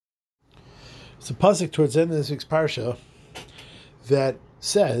It's a pasuk towards the end of this week's parsha that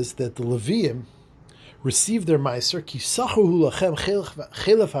says that the Leviim received their meiser ki sachu lachem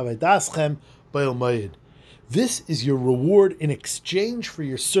chelef havadaschem b'el mayid. This is your reward in exchange for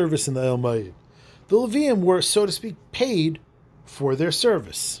your service in the El Mayid. The Leviim were, so to speak, paid for their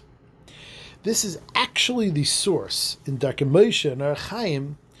service. This is actually the source in Darkei Moshe and Ar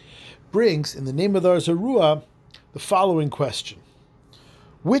Chaim brings, in the name of the Or Zarua, the following question.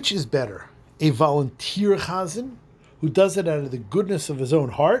 Which is better, a volunteer chazan who does it out of the goodness of his own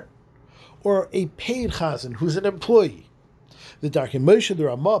heart, or a paid chazan who's an employee? The Darkei Moshe, the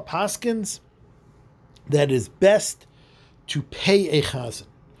Ramah, paskins that is best to pay a chazan.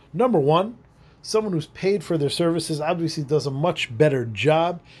 Number one, someone who's paid for their services obviously does a much better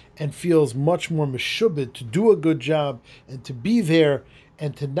job and feels much more meshubed to do a good job and to be there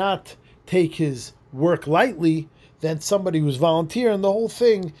and to not take his work lightly than somebody who's volunteer, and the whole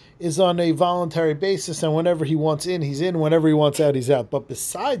thing is on a voluntary basis, and whenever he wants in, he's in, whenever he wants out, he's out. But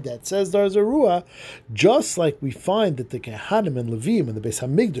beside that, says the Or Zarua, just like we find that the Kehanim and Levim and the Beis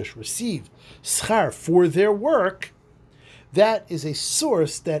HaMikdash received schar for their work, that is a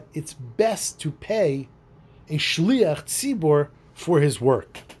source that it's best to pay a shliach tzibor for his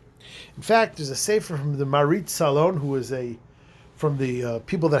work. In fact, there's a sefer from the Marit Salon, who was from the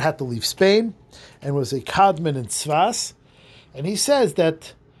people that had to leave Spain, and was a kadman in Tzvas, and he says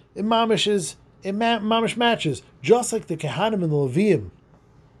that mamish matches, just like the Kehanim and the Leviim,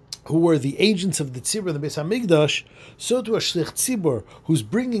 who were the agents of the Tzibur, the Beis HaMikdash, so to a Shlich Tzibur, who's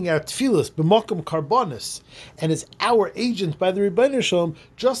bringing our tefillas, b'makom karbonis, and is our agent by the Rebbeinu Shalom,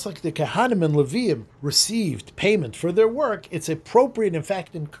 just like the Kehanim and Leviim received payment for their work, it's appropriate, in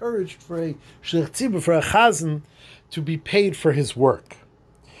fact, encouraged for a Shlich Tzibur, for a Chazan, to be paid for his work.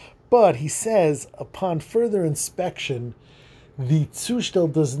 But he says, upon further inspection, the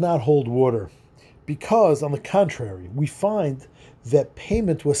Tzushtel does not hold water, because, on the contrary, we find that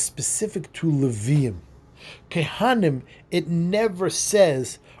payment was specific to Leviim. Kehanim, it never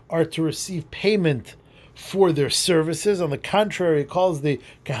says, are to receive payment for their services. On the contrary, it calls the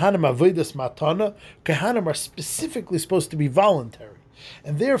Kehanim avodas matana. Kehanim are specifically supposed to be voluntary.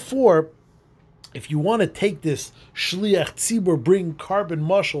 And therefore, if you want to take this Shliach Tzibur, bring carbon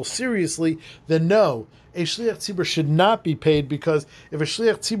mushal seriously, then no, a Shliach Tzibur should not be paid, because if a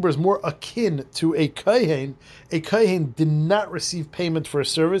Shliach Tzibur is more akin to a Kohen did not receive payment for a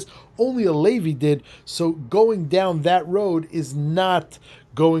service, only a Levi did, so going down that road is not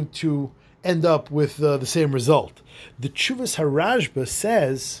going to end up with the same result. The Tshuvas HaRashba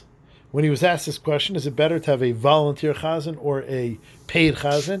says, when he was asked this question, is it better to have a volunteer chazan or a paid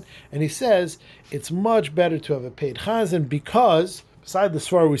chazan? And he says, it's much better to have a paid chazan because, beside the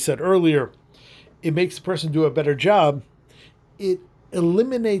svar we said earlier, it makes the person do a better job. It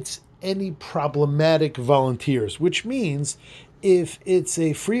eliminates any problematic volunteers, which means if it's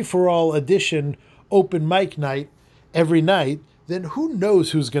a free-for-all edition open mic night every night, then who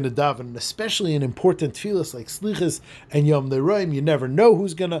knows who's going to daven, and especially in important tefillas like Slichas and Yom Neroim, you never know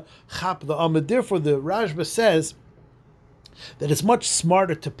who's going to chap the Amud. Therefore, the Rashba says that it's much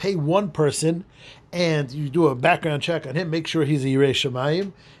smarter to pay one person, and you do a background check on him, make sure he's a Yirei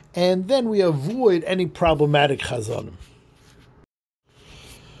Shamayim, and then we avoid any problematic chazanim.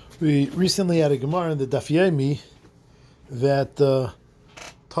 We recently had a Gemara in the Daf Yomi that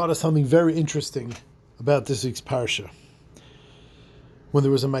taught us something very interesting about this week's parsha. When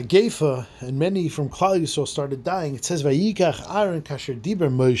there was a Magefa and many from Klal Yisrael started dying, it says, Vayikach Aaron kasher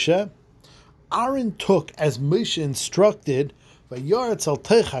diber Moshe. Aaron took as Moshe instructed, Vayaretz al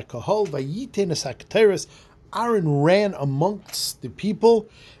teich hakahol, vayiten es hakteres. Aaron ran amongst the people,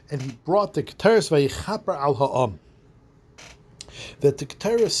 and he brought the keteres vayichaper al ha'am. That the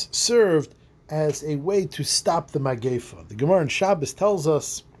keteres served as a way to stop the Magefa. The Gemara in Shabbos tells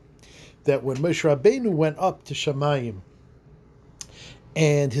us that when Moshe Rabbeinu went up to Shamayim,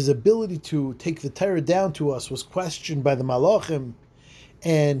 and his ability to take the Torah down to us was questioned by the Malachim,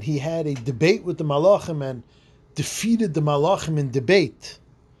 and he had a debate with the Malachim and defeated the Malachim in debate.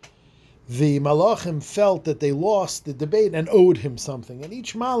 The Malachim felt that they lost the debate and owed him something, and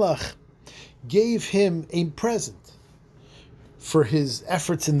each Malach gave him a present for his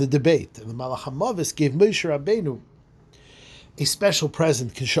efforts in the debate. And the Malach HaMavis gave Moshe Rabbeinu a special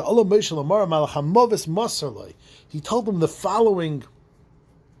present. He told him the following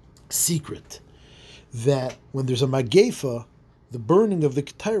secret, that when there's a Magefa, the burning of the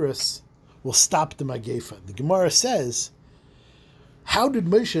Keteris will stop the Magefa. The Gemara says, how did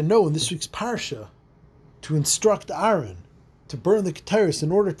Moshe know in this week's Parsha to instruct Aaron to burn the Keteris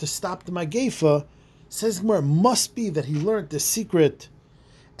in order to stop the Magefa? Says Gemara, must be that he learned the secret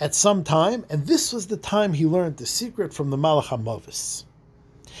at some time, and this was the time he learned the secret from the Malach HaMavis.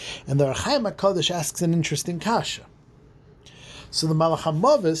 And the Ohr HaChaim HaKadosh asks an interesting kasha. So the Malach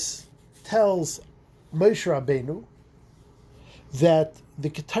HaMavis tells Moshe Rabbeinu that the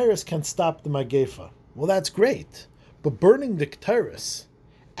Ketairos can stop the Magefa. Well, that's great, but burning the Ketairos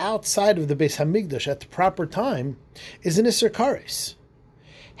outside of the Beis Hamikdash at the proper time is an Isser Kares.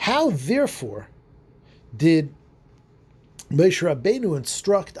 How, therefore, did Moshe Rabbeinu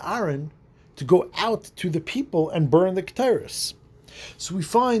instruct Aaron to go out to the people and burn the Ketairos? So we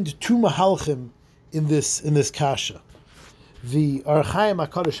find two mahalchim in this kasha. The Ohr HaChaim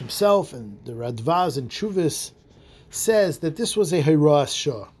HaKadosh himself and the Radvaz and Chuvis says that this was a Hiras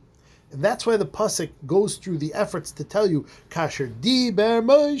Shah. And that's why the pasuk goes through the efforts to tell you Kasher Diber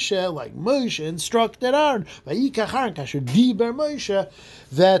Moshe, like Moshe instructed Aaron, Vayikach Aaron Kasher Diber Moshe,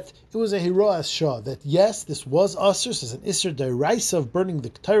 that it was a Hiras Shah. That yes, this was Asr, this is an Isser Deraisa of burning the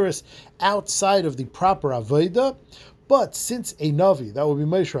Ketairos outside of the proper Avodah. But since a Navi, that would be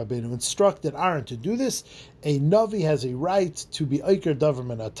Moshe Rabbeinu, instructed Aaron to do this, a Navi has a right to be Eiker Davar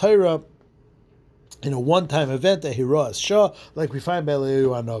Min HaTorah in a one-time event, a Hiras Shah, like we find by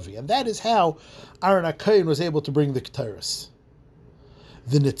Eliyahu HaNavi. And that is how Aaron HaKohen was able to bring the Ketairos.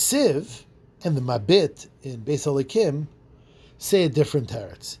 The Netziv and the Mabit in Beis Elikim say a different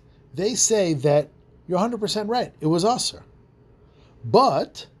teretz. They say that you're 100% right, it was Asr.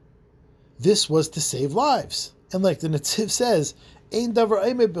 But this was to save lives. And like the Netziv says, Ein davar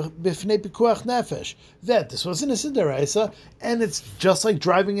eime b'fnei pikuach nefesh. That this wasn't a Sidaraisa, and it's just like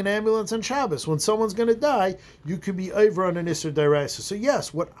driving an ambulance on Shabbos. When someone's going to die, you could be over on an Isser Daraisa. So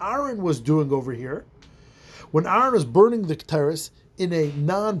yes, what Aaron was doing over here, when Aaron was burning the Ketairos in a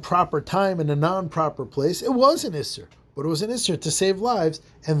non-proper time, in a non-proper place, it was an Isser. But it was an Isser to save lives,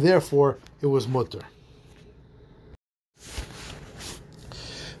 and therefore it was mutter.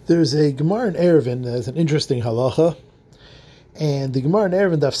 There's a Gemara in Eruvin that has an interesting halacha. And the Gemara in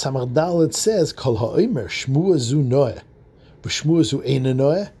Eruvin Daf Samach Dalet says, Kol ha'omer shmua zu noeh, b'shmua zu eina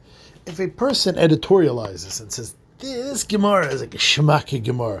noeh. If a person editorializes and says, this Gemara is like a shmaki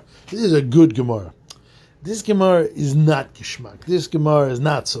Gemara, this is a good Gemara, this Gemara is not geshmak, this Gemara is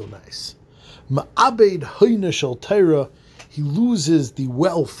not so nice. Ma'abed hoyna shel Torah, he loses the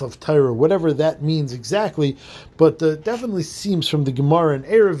wealth of Torah, whatever that means exactly, but definitely seems from the Gemara in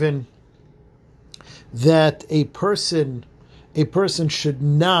Eruvin that a person should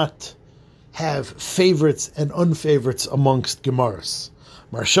not have favorites and unfavorites amongst Gemaras.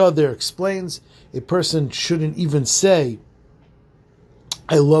 Maharsha there explains a person shouldn't even say,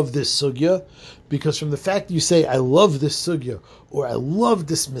 I love this sugya, because from the fact that you say, I love this sugya, or I love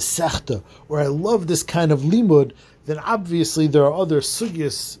this mesechta, or I love this kind of limud, then obviously there are other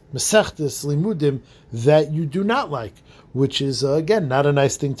sugyas, mesechtas, limudim, that you do not like, which is, again, not a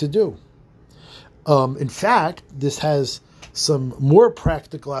nice thing to do. In fact, this has some more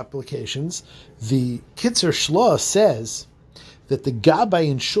practical applications. The Kitzer Shloah says that the Gabbai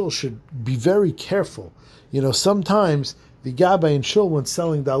in Shul should be very careful. You know, sometimes the Gabbai in Shul, when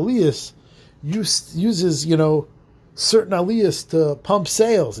selling the aliyahs, uses, certain aliyahs to pump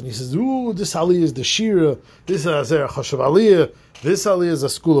sales. And he says, ooh, this aliyah is the shira, this is a chashav aliyah, this aliyah is a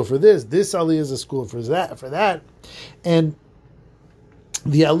school for this aliyah is a school for that. And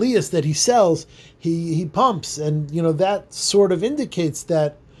the aliyahs that he sells, he pumps, and that sort of indicates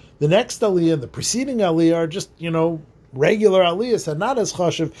that the next aliyah and the preceding aliyah are just regular aliyahs and not as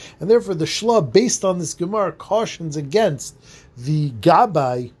chashiv, and therefore the shla based on this Gemara cautions against the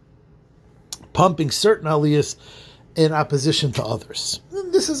Gabbai pumping certain aliyahs in opposition to others.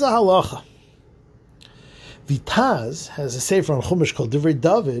 And this is a halacha. The Taz has a sefer on Chumash called Divrei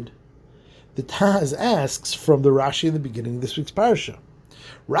David. The Taz asks from the Rashi in the beginning of this week's parsha.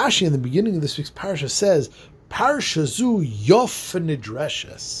 Rashi in the beginning of this week's parsha says, Parsha zu yof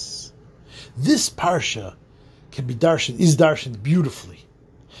nidreshes. This parsha can be darshaned beautifully.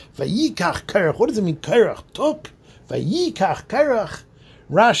 Vayikach karach. What does it mean? Karach took. Vayikach karach.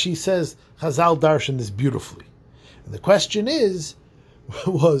 Rashi says Chazal darshan this beautifully. And the question is,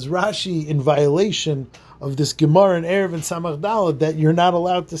 was Rashi in violation of this Gemara in Eruvin Samach Daled that you're not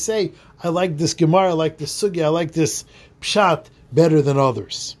allowed to say, I like this Gemara, I like this sugya, I like this pshat better than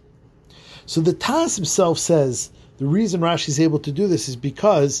others? So the Taz himself says the reason Rashi is able to do this is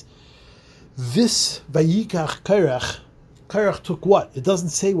because this Vayikach Karach took what? It doesn't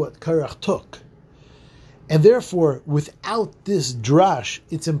say what Karach took. And therefore, without this drash,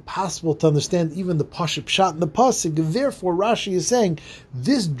 it's impossible to understand even the Pashup Pshat in the Pasuk. Therefore, Rashi is saying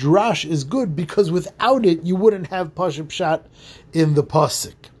this drash is good because without it, you wouldn't have Pashup Pshat in the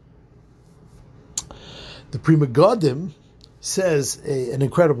Pasuk. The Pri Megadim says an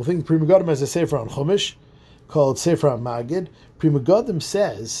incredible thing. Pri Megadim has a sefer on Chumash called Sefer HaMagid. Pri Megadim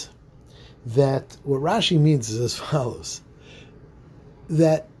says that what Rashi means is as follows: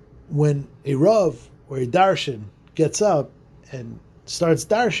 that when a Rav or a Darshan gets up and starts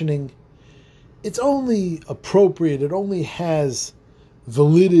darshaning, it's only appropriate, it only has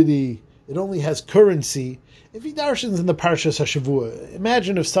validity, it only has currency if he darshans in the Parshas HaShavua.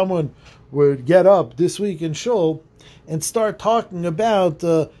 Imagine if someone would get up this week in Shul and start talking about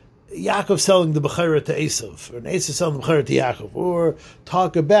Yaakov selling the Bechira to Esav, or Esav selling the Bechira to Yaakov, or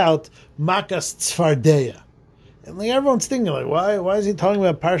talk about Makas Tzfardeya. And like everyone's thinking, like, why is he talking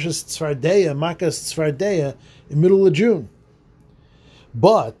about Parshas Tzfardeya, Makas Tzfardeya, in middle of June?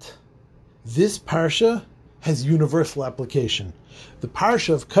 But this parsha has universal application. The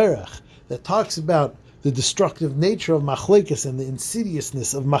parsha of Korach that talks about the destructive nature of machlekes and the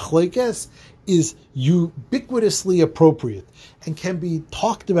insidiousness of machlekes is ubiquitously appropriate and can be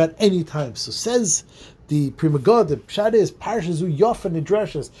talked about any time. So says the Pri Megadim, the pshat is parsha zu yofa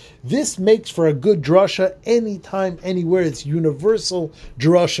nidrashas. This makes for a good drasha anytime, anywhere. It's universal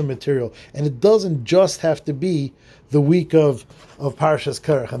drasha material, and it doesn't just have to be the week of Parshas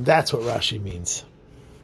Korach, and that's what Rashi means.